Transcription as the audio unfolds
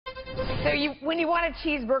So when you want a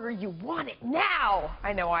cheeseburger, you want it now.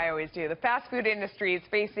 I know I always do. The fast food industry is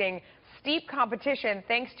facing steep competition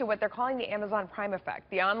thanks to what they're calling the Amazon Prime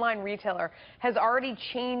effect. The online retailer has already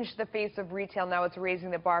changed the face of retail. Now it's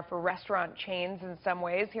raising the bar for restaurant chains in some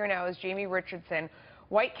ways. Here now is Jamie Richardson,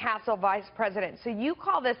 White Castle Vice President. So you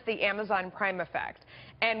call this the Amazon Prime effect.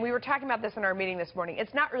 And we were talking about this in our meeting this morning.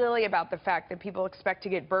 It's not really about the fact that people expect to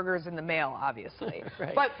get burgers in the mail, obviously.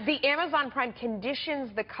 Right. But the Amazon Prime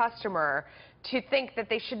conditions the customer to think that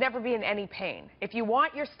they should never be in any pain. If you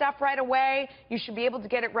want your stuff right away, you should be able to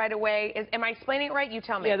get it right away. Am I explaining it right? You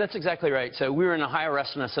tell me. Yeah, that's exactly right. So we were in a Ohio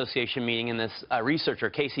Restaurant Association meeting, and this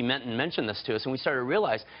researcher, Casey Menton, mentioned this to us, and we started to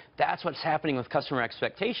realize that's what's happening with customer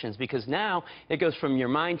expectations, because now it goes from your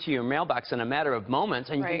mind to your mailbox in a matter of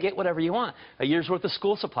moments, and you can get whatever you want. A year's worth of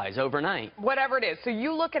school supplies overnight. Whatever it is. So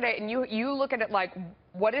you look at it, and you look at it like,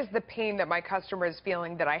 what is the pain that my customer is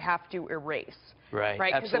feeling that I have to erase? Right,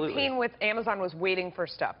 Because the pain with Amazon was waiting for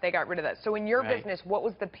stuff. They got rid of that. So in your business, what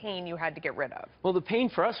was the pain you had to get rid of? Well, the pain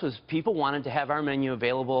for us was people wanted to have our menu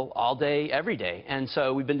available all day, every day. And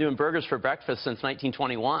so we've been doing burgers for breakfast since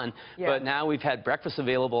 1921. Yeah. But now we've had breakfast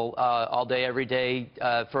available all day, every day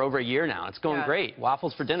for over a year now. It's going great.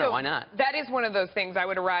 Waffles for dinner, why not? That is one of those things. I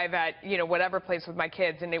would arrive at, whatever place with my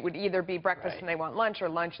kids, and it would either be breakfast and they want lunch, or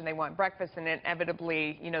lunch and they want breakfast, and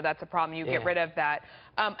inevitably, that's a problem. You get rid of that.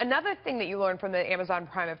 Another thing that you learned from the Amazon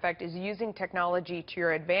Prime effect is using technology to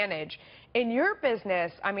your advantage. In your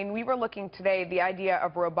business, I mean, we were looking today the idea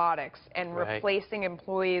of robotics and replacing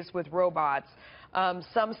employees with robots.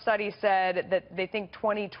 Some studies said that they think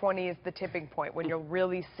 2020 is the tipping point when you'll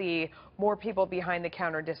really see more people behind the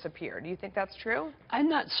counter disappear. Do you think that's true? I'm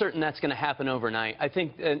not certain that's going to happen overnight. I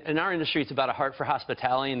think in our industry, it's about a heart for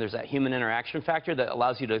hospitality, and there's that human interaction factor that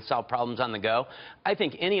allows you to solve problems on the go. I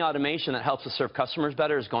think any automation that helps us serve customers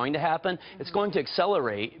better is going to happen. It's going to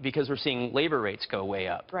accelerate because we're seeing labor rates go way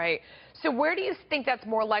up. Right. So where do you think that's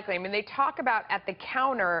more likely? I mean, they talk about at the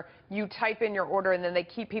counter, you type in your order and then they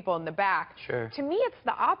keep people in the back. Sure. To me, it's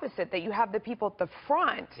the opposite, that you have the people at the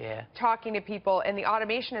front talking to people, and the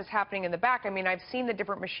automation is happening in the back. I mean, I've seen the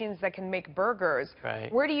different machines that can make burgers.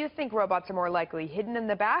 Right. Where do you think robots are more likely, hidden in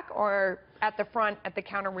the back or at the front, at the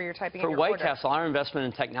counter where you're typing in your order? For White Castle, our investment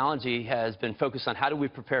in technology has been focused on how do we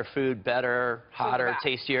prepare food better, hotter,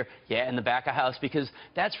 tastier, in the back of house, because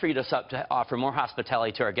that's freed us up to offer more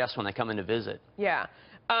hospitality to our guests when they come in to visit. Yeah.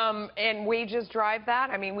 And wages drive that.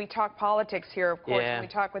 I mean, we talk politics here, of course, when we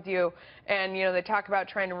talk with you, and, they talk about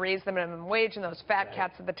trying to raise the minimum wage, and those fat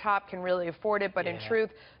cats at the top can really afford it, but in truth,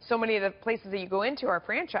 so many of the places that you go into are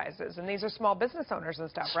franchises, and these are small business owners and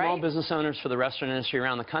stuff, right? Small business owners for the restaurant industry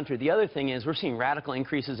around the country. The other thing is we're seeing radical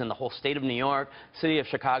increases in the whole state of New York, city of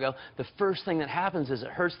Chicago. The first thing that happens is it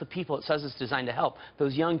hurts the people it says it's designed to help,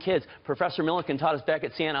 those young kids. Professor Milliken taught us back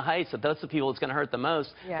at Siena Heights that that's the people it's going to hurt the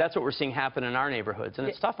most. That's what we're seeing happen in our neighborhoods, and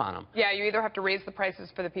it's tough on them. Yeah, you either have to raise the prices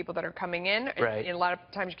for the people that are coming in, and a lot of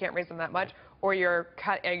times you can't raise them that much, or you're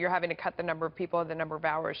having to cut the number of people, the number of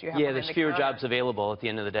hours you have. Yeah, there's fewer jobs available at the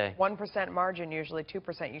end of the day. 1% margin, usually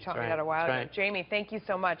 2%. You taught me that a while ago. Jamie, thank you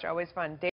so much. Always fun.